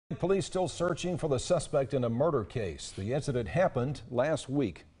Police still searching for the suspect in a murder case. The incident happened last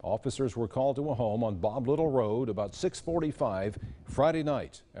week. Officers were called to a home on Bob Little Road about 6:45 Friday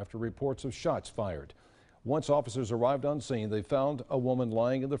night after reports of shots fired. Once officers arrived on scene, they found a woman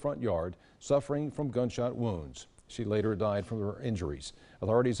lying in the front yard suffering from gunshot wounds. She later died from her injuries.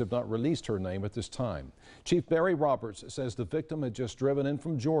 Authorities have not released her name at this time. Chief Barry Roberts says the victim had just driven in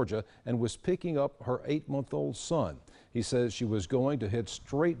from Georgia and was picking up her 8-month-old son. He says she was going to head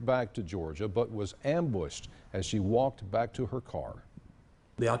straight back to Georgia, but was ambushed as she walked back to her car.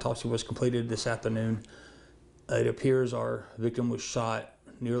 The autopsy was completed this afternoon. It appears our victim was shot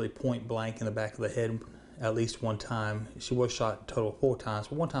nearly point blank in the back of the head at least one time. She was shot total 4 times,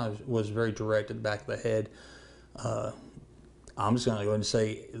 but one time was very direct at the back of the head. I'm just going to go ahead and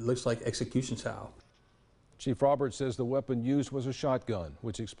say it looks like execution style. Chief Roberts says the weapon used was a shotgun,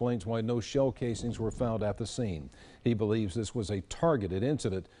 which explains why no shell casings were found at the scene. He believes this was a targeted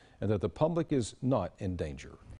incident and that the public is not in danger.